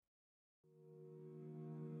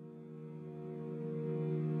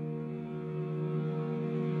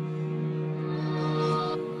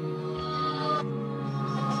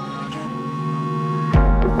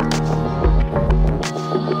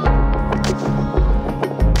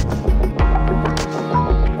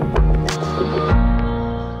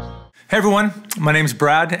Hey everyone, my name's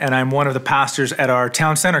Brad and I'm one of the pastors at our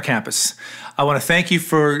town center campus. I want to thank you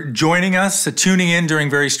for joining us, tuning in during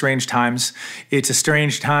very strange times. It's a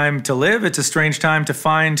strange time to live. It's a strange time to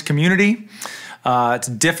find community. It's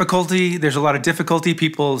difficulty. There's a lot of difficulty.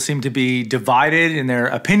 People seem to be divided in their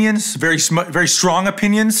opinions, very strong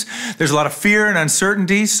opinions. There's a lot of fear and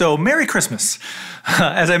uncertainty. So Merry Christmas.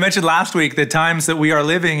 As I mentioned last week, the times that we are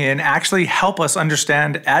living in actually help us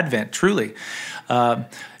understand Advent, truly.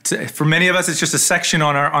 For many of us, it's just a section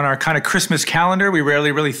on our kind of Christmas calendar. We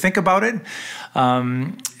rarely really think about it.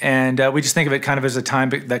 And we just think of it kind of as a time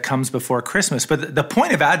that comes before Christmas. But the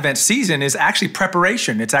point of Advent season is actually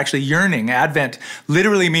preparation. It's actually yearning. Advent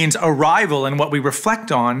literally means arrival. And what we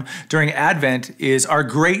reflect on during Advent is our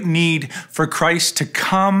great need for Christ to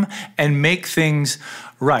come and make things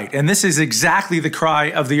right. And this is exactly the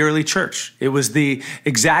cry of the early church. It was the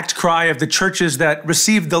exact cry of the churches that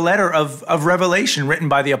received the letter of Revelation written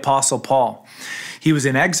by the Apostle Paul. He was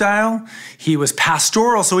in exile. He was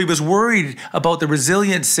pastoral, so he was worried about the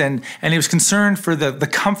resilience and he was concerned for the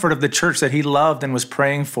comfort of the church that he loved and was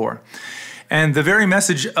praying for. And the very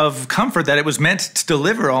message of comfort that it was meant to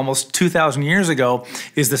deliver almost 2,000 years ago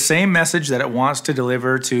is the same message that it wants to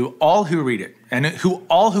deliver to all who read it and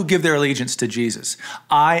all who give their allegiance to Jesus.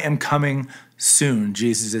 I am coming soon,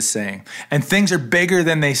 Jesus is saying. And things are bigger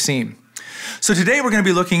than they seem. So today we're going to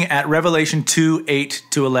be looking at Revelation 2, 8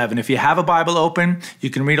 to 11. If you have a Bible open, you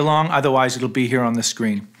can read along. Otherwise, it'll be here on the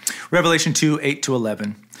screen. Revelation 2, 8 to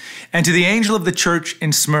 11. And to the angel of the church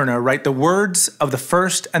in Smyrna, write the words of the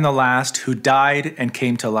first and the last who died and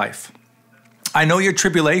came to life. I know your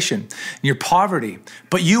tribulation and your poverty,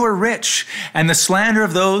 but you are rich, and the slander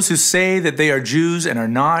of those who say that they are Jews and are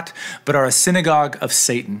not, but are a synagogue of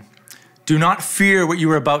Satan. Do not fear what you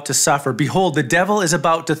are about to suffer. Behold, the devil is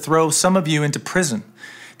about to throw some of you into prison,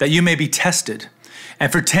 that you may be tested.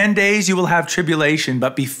 And for 10 days you will have tribulation,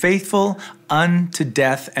 but be faithful unto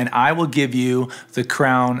death, and I will give you the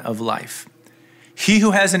crown of life. He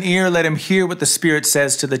who has an ear, let him hear what the Spirit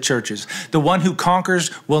says to the churches. The one who conquers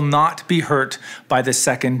will not be hurt by the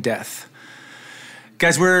second death.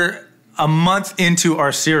 Guys, we're a month into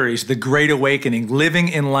our series, The Great Awakening, Living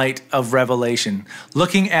in Light of Revelation,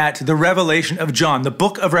 looking at the revelation of John, the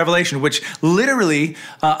book of Revelation, which literally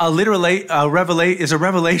is a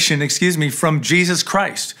revelation, from Jesus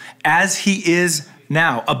Christ as he is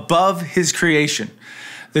now, above his creation.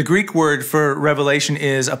 The Greek word for revelation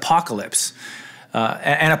is apocalypse.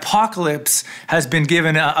 And apocalypse has been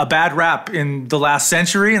given a bad rap in the last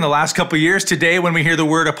century, in the last couple of years. Today, when we hear the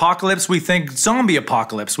word apocalypse, we think zombie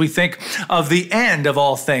apocalypse. We think of the end of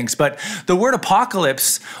all things. But the word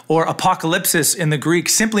apocalypse or apocalypsis in the Greek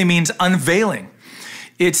simply means unveiling.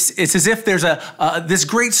 It's as if there's this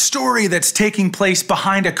great story that's taking place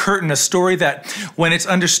behind a curtain, a story that when it's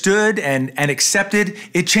understood and accepted,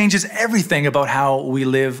 it changes everything about how we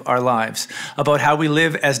live our lives, about how we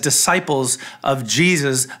live as disciples of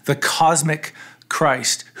Jesus, the cosmic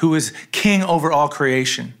Christ, who is king over all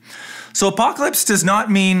creation. So apocalypse does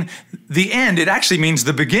not mean the end. It actually means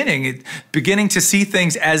the beginning, beginning to see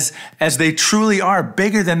things as they truly are,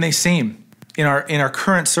 bigger than they seem in our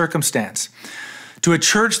current circumstance. To a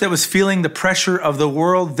church that was feeling the pressure of the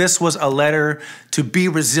world, this was a letter to be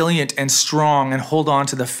resilient and strong and hold on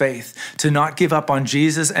to the faith, to not give up on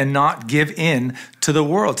Jesus and not give in to the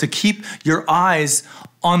world, to keep your eyes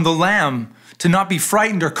on the Lamb, to not be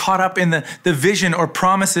frightened or caught up in the vision or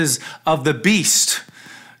promises of the beast.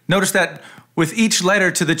 Notice that with each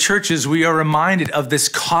letter to the churches, we are reminded of this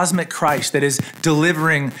cosmic Christ that is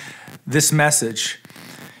delivering this message.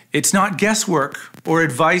 It's not guesswork or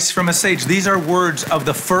advice from a sage. These are words of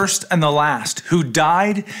the first and the last, who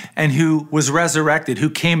died and who was resurrected, who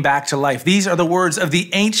came back to life. These are the words of the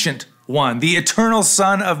ancient one, the eternal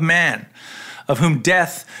Son of Man, of whom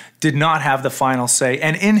death did not have the final say,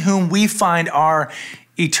 and in whom we find our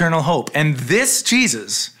eternal hope. And this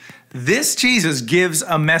Jesus gives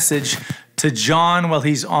a message to John while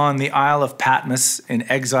he's on the Isle of Patmos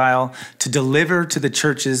in exile to deliver to the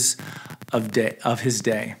churches of his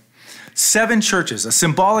day. 7 churches, a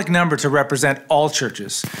symbolic number to represent all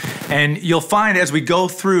churches. And you'll find as we go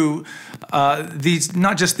through these,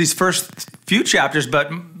 not just these first few chapters,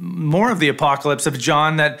 but more of the apocalypse of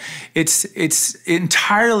John, that it's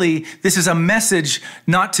entirely, this is a message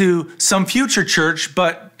not to some future church,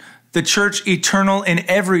 but the church eternal in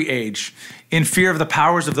every age, in fear of the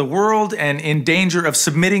powers of the world and in danger of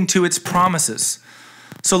submitting to its promises.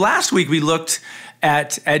 So last week we looked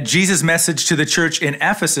at Jesus' message to the church in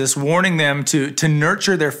Ephesus, warning them to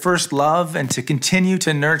nurture their first love and to continue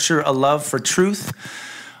to nurture a love for truth.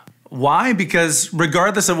 Why? Because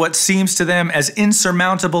regardless of what seems to them as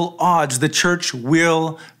insurmountable odds, the church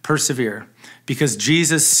will persevere. Because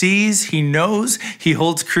Jesus sees, he knows, he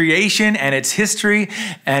holds creation and its history,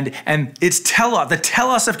 and its telos, the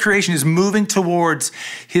telos of creation is moving towards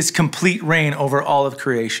his complete reign over all of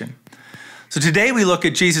creation. So today we look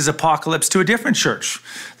at Jesus' apocalypse to a different church,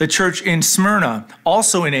 the church in Smyrna,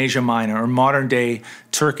 also in Asia Minor or modern day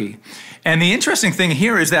Turkey. And the interesting thing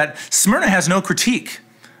here is that Smyrna has no critique.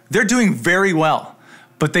 They're doing very well,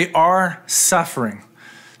 but they are suffering.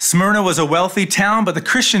 Smyrna was a wealthy town, but the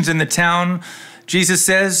Christians in the town, Jesus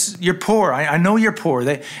says, you're poor. I know you're poor.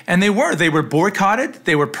 They were boycotted.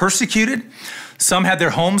 They were persecuted. Some had their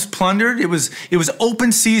homes plundered. It was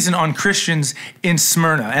open season on Christians in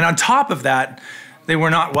Smyrna. And on top of that, they were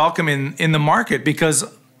not welcome in the market because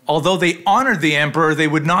although they honored the emperor, they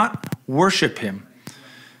would not worship him.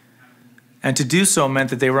 And to do so meant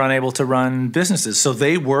that they were unable to run businesses. So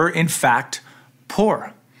they were, in fact,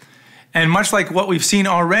 poor. And much like what we've seen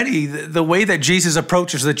already, the way that Jesus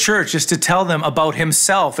approaches the church is to tell them about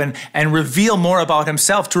himself and reveal more about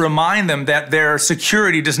himself, to remind them that their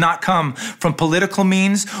security does not come from political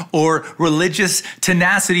means or religious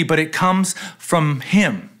tenacity, but it comes from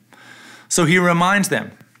him. So he reminds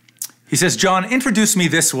them. He says, John, introduce me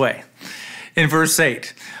this way. In verse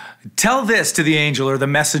 8, tell this to the angel or the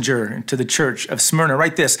messenger to the church of Smyrna.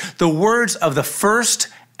 Write this, the words of the first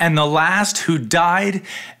and the last who died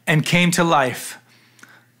and came to life.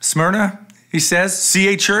 Smyrna, he says,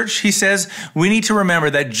 CA Church, he says, we need to remember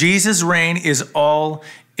that Jesus' reign is all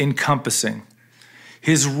encompassing.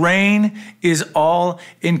 His reign is all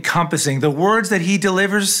encompassing. The words that he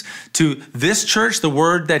delivers to this church, the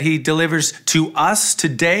word that he delivers to us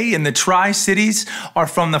today in the Tri-Cities are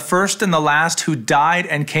from the first and the last who died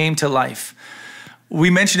and came to life. We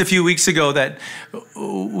mentioned a few weeks ago that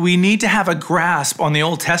we need to have a grasp on the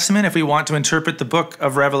Old Testament if we want to interpret the book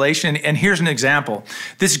of Revelation. And here's an example.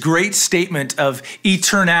 This great statement of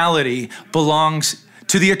eternality belongs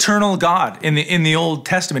to the eternal God in the Old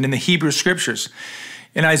Testament, in the Hebrew Scriptures.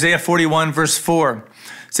 In Isaiah 41, verse 4,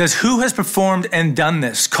 it says, who has performed and done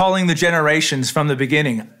this, calling the generations from the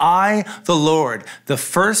beginning? I, the Lord, the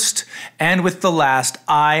first and with the last,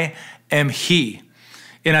 I am he.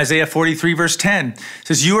 In Isaiah 43, verse 10, it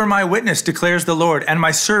says, you are my witness, declares the Lord, and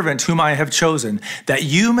my servant whom I have chosen, that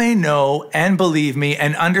you may know and believe me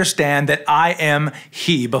and understand that I am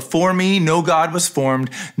he. Before me no God was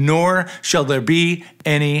formed, nor shall there be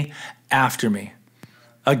any after me.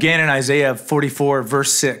 Again in Isaiah 44,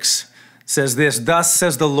 verse 6, says this, thus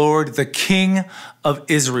says the Lord, the King of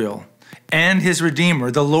Israel, and his Redeemer,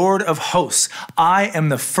 the Lord of hosts. I am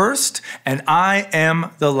the first and I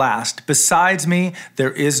am the last. Besides me,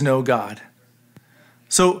 there is no God.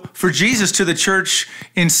 So for Jesus to the church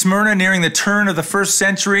in Smyrna nearing the turn of the first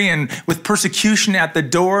century and with persecution at the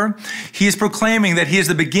door, he is proclaiming that he is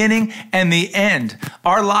the beginning and the end.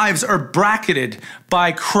 Our lives are bracketed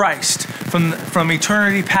by Christ from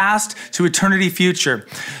eternity past to eternity future.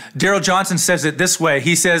 Darrell Johnson says it this way.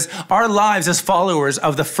 He says, our lives as followers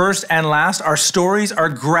of the first and last, our stories are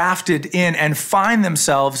grafted in and find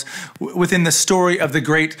themselves within the story of the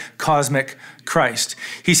great cosmic Christ.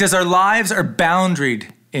 He says our lives are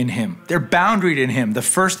boundaried in him. They're boundaried in him, the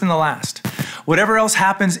first and the last. Whatever else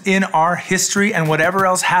happens in our history and whatever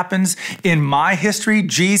else happens in my history,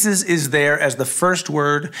 Jesus is there as the first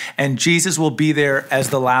word and Jesus will be there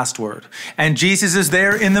as the last word. And Jesus is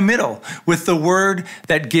there in the middle with the word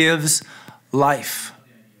that gives life.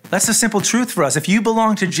 That's the simple truth for us. If you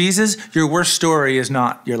belong to Jesus, your worst story is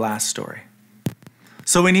not your last story.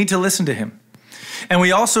 So we need to listen to him. And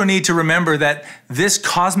we also need to remember that this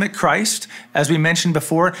cosmic Christ, as we mentioned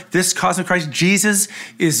before, this cosmic Christ, Jesus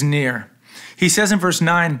is near. He says in verse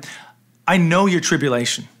 9, I know your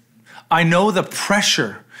tribulation. I know the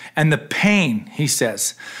pressure and the pain, he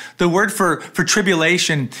says. The word for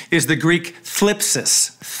tribulation is the Greek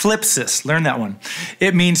thlipsis. Thlipsis, learn that one.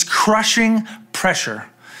 It means crushing pressure.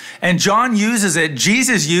 And John uses it,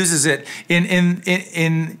 Jesus uses it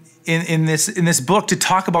in this book to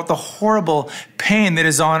talk about the horrible pain that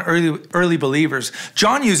is on early believers.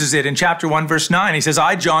 John uses it in chapter 1, verse 9. He says,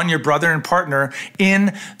 I, John, your brother and partner in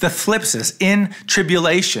the thlipsis, in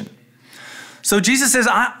tribulation. So Jesus says,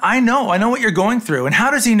 I know what you're going through. And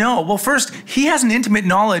how does he know? Well, first, he has an intimate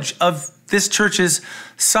knowledge of this church's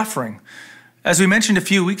suffering. As we mentioned a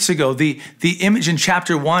few weeks ago, the image in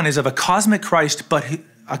chapter 1 is of a cosmic Christ, but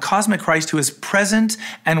a cosmic Christ who is present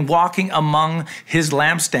and walking among his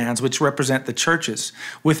lampstands, which represent the churches.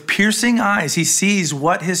 With piercing eyes, he sees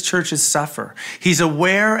what his churches suffer. He's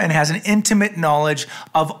aware and has an intimate knowledge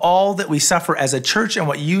of all that we suffer as a church and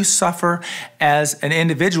what you suffer as an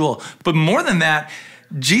individual. But more than that,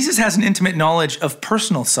 Jesus has an intimate knowledge of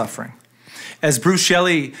personal suffering. As Bruce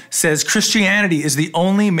Shelley says, Christianity is the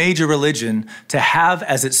only major religion to have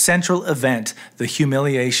as its central event the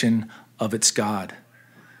humiliation of its God.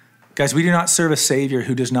 Guys, we do not serve a Savior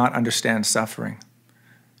who does not understand suffering.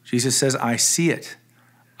 Jesus says, I see it.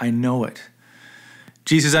 I know it.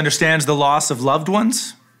 Jesus understands the loss of loved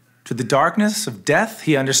ones, to the darkness of death.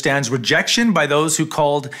 He understands rejection by those who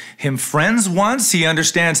called him friends once. He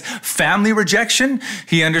understands family rejection.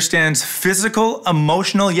 He understands physical,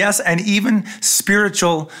 emotional, yes, and even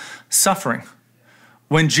spiritual suffering.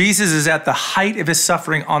 When Jesus is at the height of his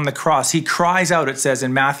suffering on the cross, he cries out, it says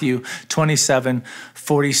in Matthew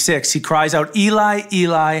 27:46, he cries out, Eli,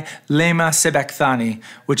 Eli, lema sabachthani,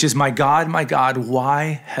 which is, my God,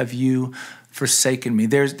 why have you forsaken me?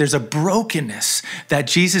 There's a brokenness that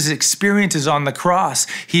Jesus experiences on the cross.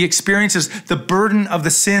 He experiences the burden of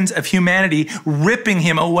the sins of humanity ripping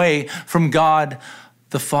him away from God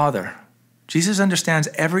the Father. Jesus understands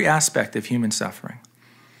every aspect of human suffering.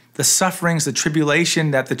 The sufferings, the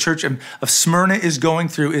tribulation that the church of Smyrna is going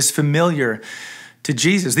through is familiar to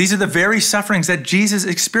Jesus. These are the very sufferings that Jesus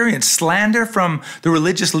experienced. Slander from the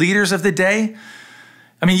religious leaders of the day.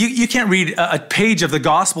 I mean, you can't read a page of the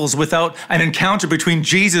Gospels without an encounter between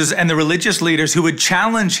Jesus and the religious leaders who would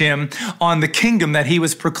challenge him on the kingdom that he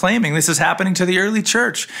was proclaiming. This is happening to the early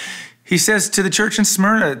church. He says to the church in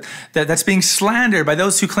Smyrna that's being slandered by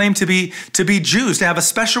those who claim to be Jews, to have a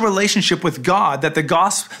special relationship with God that the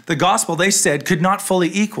gospel, they said, could not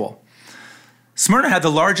fully equal. Smyrna had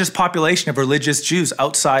the largest population of religious Jews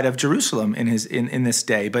outside of Jerusalem in this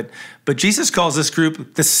day, but Jesus calls this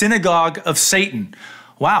group the synagogue of Satan.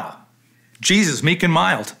 Wow, Jesus, meek and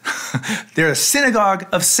mild. They're a synagogue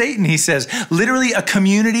of Satan, he says, literally a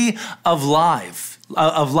community of lies.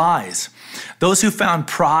 Those who found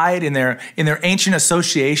pride in their ancient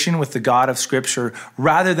association with the God of Scripture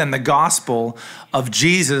rather than the gospel of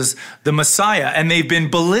Jesus, the Messiah. And they've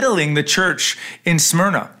been belittling the church in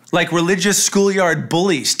Smyrna, like religious schoolyard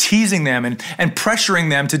bullies, teasing them and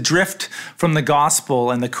pressuring them to drift from the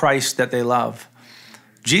gospel and the Christ that they love.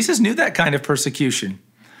 Jesus knew that kind of persecution.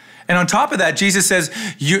 And on top of that, Jesus says,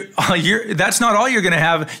 that's not all you're going to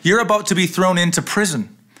have. You're about to be thrown into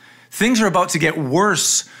prison. Things are about to get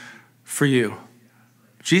worse for you.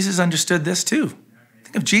 Jesus understood this too.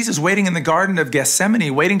 Think of Jesus waiting in the Garden of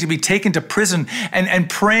Gethsemane, waiting to be taken to prison and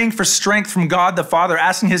praying for strength from God the Father,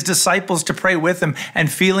 asking his disciples to pray with him and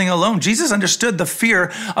feeling alone. Jesus understood the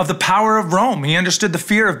fear of the power of Rome. He understood the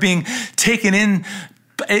fear of being taken in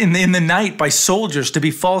the night by soldiers to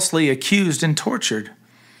be falsely accused and tortured.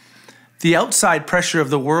 The outside pressure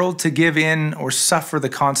of the world to give in or suffer the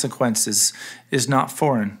consequences is not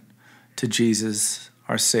foreign to Jesus,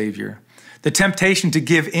 our Savior. The temptation to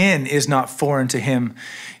give in is not foreign to him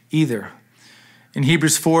either. In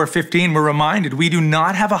Hebrews 4:15, we're reminded we do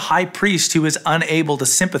not have a high priest who is unable to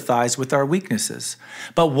sympathize with our weaknesses,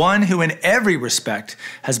 but one who in every respect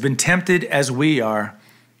has been tempted as we are,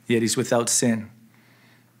 yet he's without sin.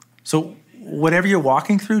 So whatever you're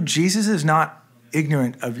walking through, Jesus is not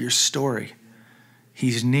ignorant of your story.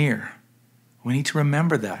 He's near. We need to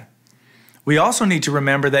remember that. We also need to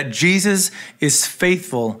remember that Jesus is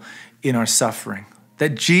faithful in our suffering,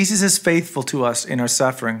 that Jesus is faithful to us in our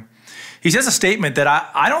suffering. He says a statement that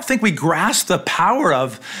I don't think we grasp the power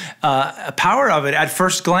of it at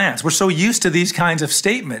first glance. We're so used to these kinds of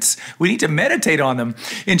statements. We need to meditate on them.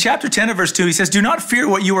 In chapter 10 of verse 2, he says, "Do not fear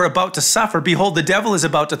what you are about to suffer. Behold, the devil is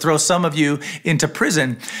about to throw some of you into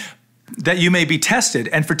prison, that you may be tested,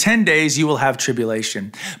 and for 10 days you will have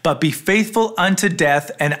tribulation. But be faithful unto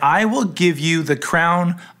death, and I will give you the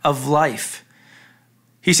crown of life."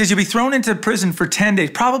 He says you'll be thrown into prison for 10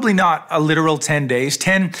 days, probably not a literal 10 days.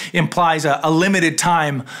 10 implies a limited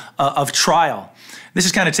time of trial. This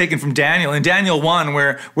is kind of taken from Daniel. In Daniel 1,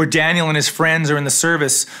 where Daniel and his friends are in the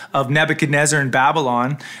service of Nebuchadnezzar in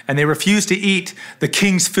Babylon, and they refuse to eat the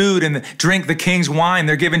king's food and drink the king's wine.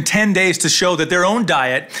 They're given 10 days to show that their own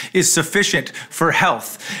diet is sufficient for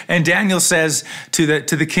health. And Daniel says to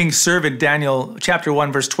the king's servant, Daniel chapter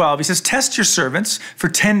 1, verse 12, he says, "Test your servants for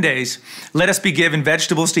 10 days. Let us be given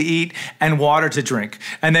vegetables to eat and water to drink."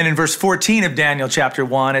 And then in verse 14 of Daniel chapter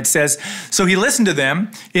 1, it says, "So he listened to them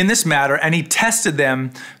in this matter, and he tested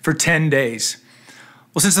them for 10 days.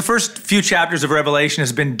 Well, since the first few chapters of Revelation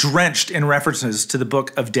has been drenched in references to the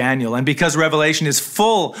book of Daniel, and because Revelation is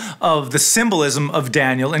full of the symbolism of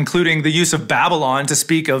Daniel, including the use of Babylon to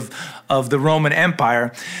speak of the Roman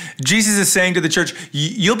Empire, Jesus is saying to the church,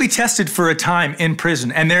 you'll be tested for a time in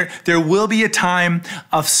prison, and there will be a time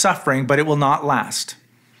of suffering, but it will not last.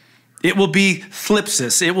 It will be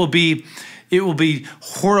thlipsis. It will be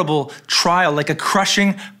horrible trial, like a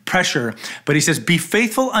crushing pressure. But he says, be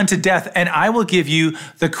faithful unto death, and I will give you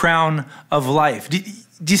the crown of life. Do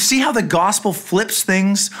you see how the gospel flips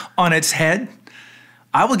things on its head?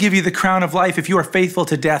 I will give you the crown of life if you are faithful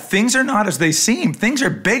to death. Things are not as they seem. Things are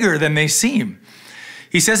bigger than they seem.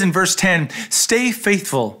 He says in verse 10, stay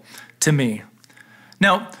faithful to me.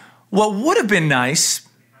 Now, what would have been nice,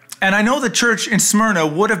 and I know the church in Smyrna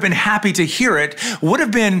would have been happy to hear it, would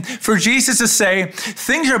have been for Jesus to say,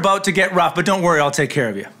 things are about to get rough, but don't worry, I'll take care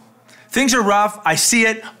of you. Things are rough, I see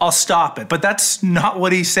it, I'll stop it. But that's not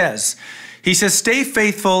what he says. He says, stay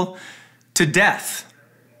faithful to death.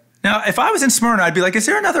 Now, if I was in Smyrna, I'd be like, is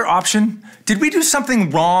there another option? Did we do something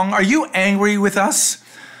wrong? Are you angry with us?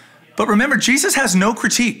 But remember, Jesus has no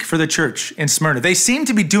critique for the church in Smyrna. They seem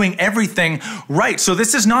to be doing everything right. So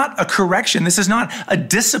this is not a correction. This is not a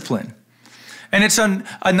discipline. And it's not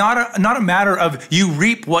a matter of you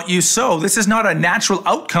reap what you sow. This is not a natural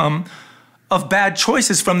outcome of bad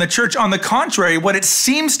choices from the church. On the contrary, what it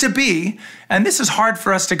seems to be, and this is hard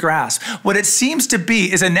for us to grasp, what it seems to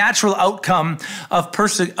be is a natural outcome of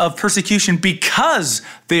persecution because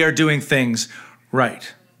they are doing things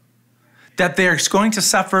right. That they're going to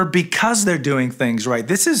suffer because they're doing things right.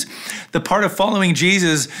 This is the part of following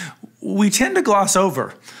Jesus we tend to gloss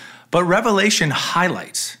over, but Revelation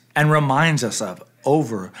highlights and reminds us of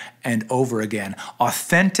over and over again.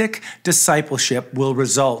 Authentic discipleship will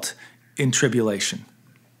result in tribulation.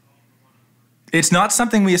 It's not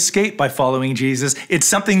something we escape by following Jesus. It's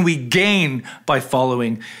something we gain by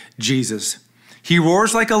following Jesus. He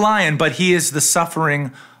roars like a lion, but he is the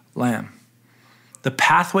suffering lamb. The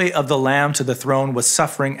pathway of the Lamb to the throne was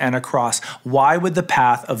suffering and a cross. Why would the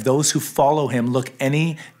path of those who follow him look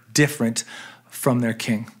any different from their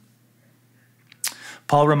king?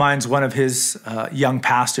 Paul reminds one of his young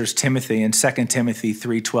pastors, Timothy, in 2 Timothy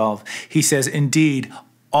 3:12. He says, indeed,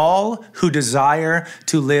 all who desire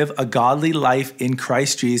to live a godly life in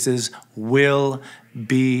Christ Jesus will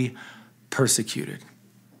be persecuted.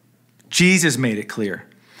 Jesus made it clear.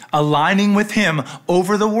 Aligning with him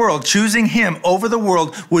over the world, choosing him over the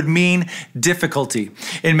world would mean difficulty.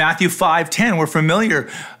 In Matthew 5:10, we're familiar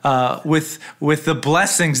with the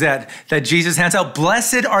blessings that Jesus hands out.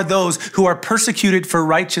 Blessed are those who are persecuted for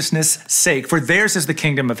righteousness' sake, for theirs is the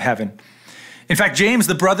kingdom of heaven. In fact, James,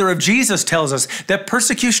 the brother of Jesus, tells us that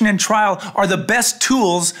persecution and trial are the best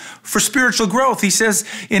tools for spiritual growth. He says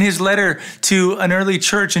in his letter to an early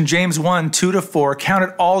church in James 1:2-4, count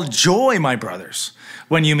it all joy, my brothers,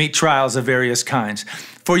 when you meet trials of various kinds.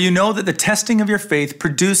 For you know that the testing of your faith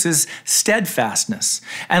produces steadfastness.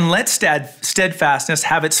 And let steadfastness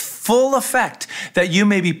have its full effect, that you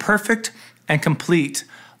may be perfect and complete,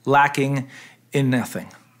 lacking in nothing.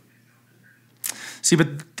 See,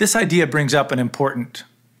 but this idea brings up an important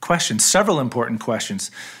question, several important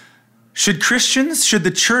questions. Should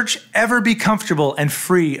the church ever be comfortable and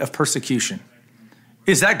free of persecution?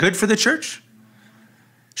 Is that good for the church?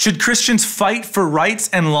 Should Christians fight for rights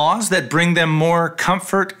and laws that bring them more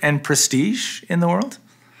comfort and prestige in the world?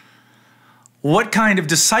 What kind of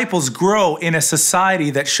disciples grow in a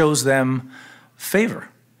society that shows them favor?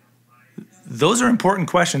 Those are important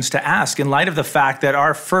questions to ask in light of the fact that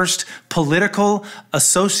our first political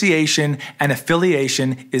association and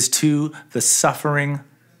affiliation is to the suffering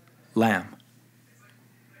Lamb.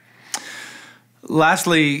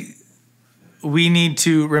 Lastly, we need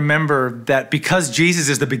to remember that because Jesus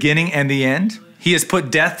is the beginning and the end, he has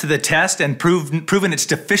put death to the test and proven its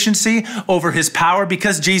deficiency over his power.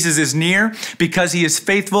 Because Jesus is near, because he is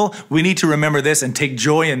faithful, we need to remember this and take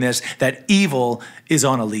joy in this, that evil is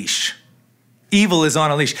on a leash. Evil is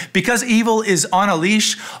on a leash. Because evil is on a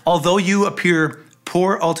leash, although you appear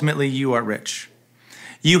poor, ultimately you are rich.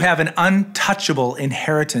 You have an untouchable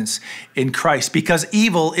inheritance in Christ because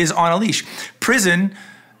evil is on a leash. Prison,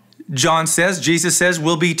 Jesus says,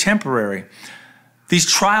 will be temporary. These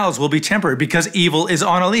trials will be temporary because evil is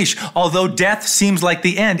on a leash. Although death seems like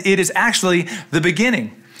the end, it is actually the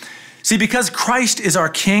beginning. See, because Christ is our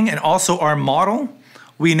King and also our model,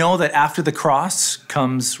 we know that after the cross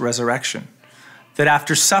comes resurrection. That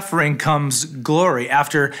after suffering comes glory.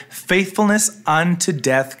 After faithfulness unto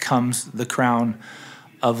death comes the crown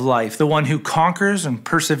of life. The one who conquers and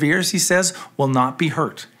perseveres, he says, will not be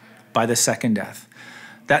hurt by the second death.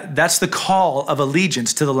 That's the call of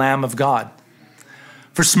allegiance to the Lamb of God.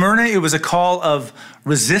 For Smyrna, it was a call of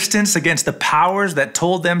resistance against the powers that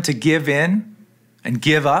told them to give in and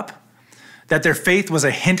give up, that their faith was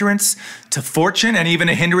a hindrance to fortune and even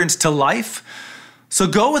a hindrance to life. So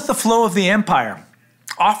go with the flow of the empire.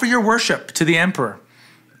 Offer your worship to the emperor,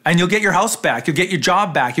 and you'll get your house back, you'll get your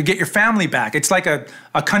job back, you'll get your family back. It's like a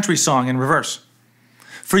country song in reverse.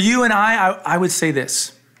 For you and I would say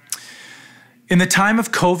this. In the time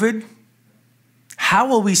of COVID, how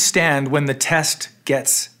will we stand when the test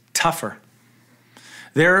gets tougher?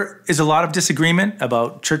 There is a lot of disagreement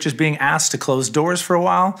about churches being asked to close doors for a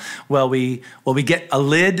while while we get a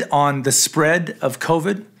lid on the spread of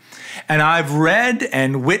COVID. And I've read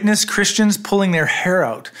and witnessed Christians pulling their hair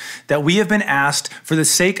out that we have been asked for the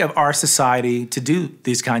sake of our society to do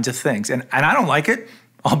these kinds of things. And I don't like it.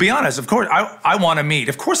 I'll be honest. Of course, I want to meet.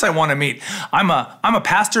 Of course I want to meet. I'm a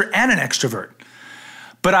pastor and an extrovert.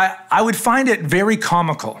 But I would find it very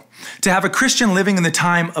comical to have a Christian living in the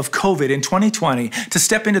time of COVID in 2020 to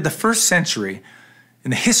step into the first century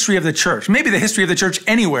in the history of the church, maybe the history of the church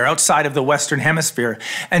anywhere outside of the Western Hemisphere,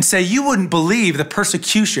 and say, you wouldn't believe the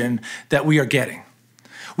persecution that we are getting.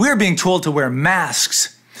 We are being told to wear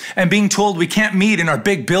masks and being told we can't meet in our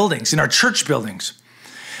big buildings, in our church buildings.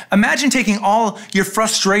 Imagine taking all your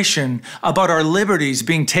frustration about our liberties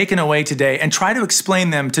being taken away today and try to explain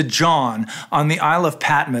them to John on the Isle of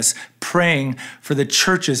Patmos, praying for the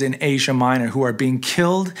churches in Asia Minor who are being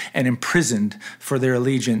killed and imprisoned for their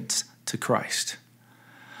allegiance to Christ.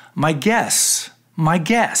 My guess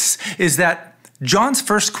is that John's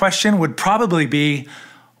first question would probably be,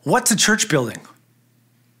 what's a church building?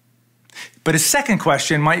 But his second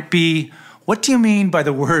question might be, what do you mean by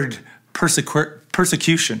the word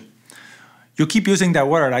persecution? You'll keep using that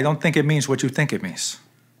word. I don't think it means what you think it means.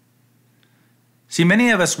 See, many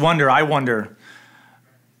of us I wonder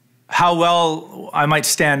how well I might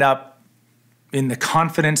stand up in the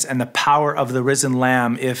confidence and the power of the risen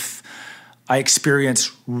Lamb if I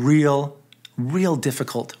experience really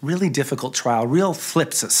difficult trial, real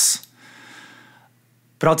thlipsis.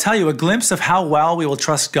 But I'll tell you, a glimpse of how well we will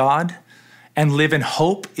trust God and live in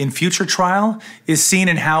hope in future trial is seen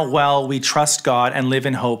in how well we trust God and live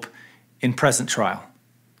in hope in present trial.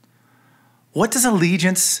 What does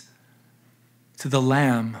allegiance to the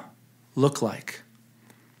Lamb look like?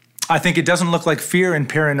 I think it doesn't look like fear and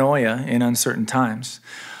paranoia in uncertain times.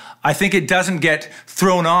 I think it doesn't get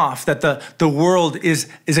thrown off that the world is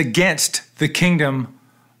against the kingdom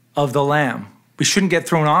of the Lamb. We shouldn't get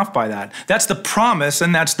thrown off by that. That's the promise,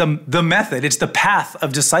 and that's the method. It's the path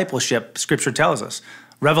of discipleship, Scripture tells us.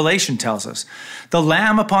 Revelation tells us. The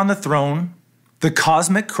Lamb upon the throne, the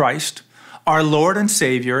cosmic Christ, our Lord and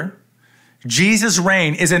Savior, Jesus'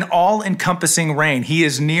 reign is an all-encompassing reign. He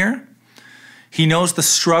is near. He knows the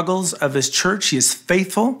struggles of his church. He is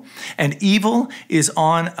faithful, and evil is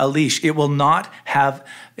on a leash. It will not have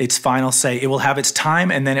its final say. It will have its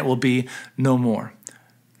time, and then it will be no more.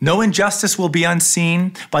 No injustice will be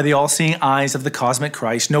unseen by the all-seeing eyes of the cosmic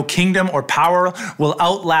Christ. No kingdom or power will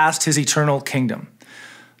outlast his eternal kingdom.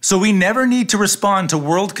 So we never need to respond to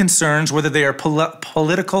world concerns, whether they are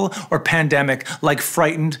political or pandemic, like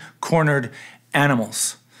frightened, cornered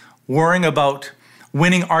animals, worrying about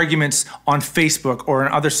winning arguments on Facebook or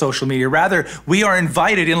on other social media. Rather, we are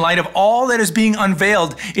invited, in light of all that is being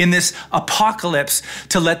unveiled in this apocalypse,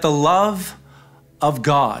 to let the love of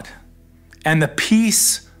God and the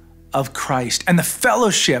peace of Christ and the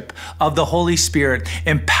fellowship of the Holy Spirit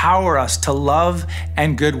empower us to love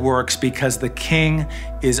and good works, because the King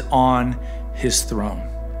is on his throne.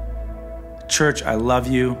 Church, I love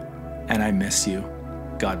you and I miss you.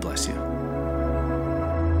 God bless you.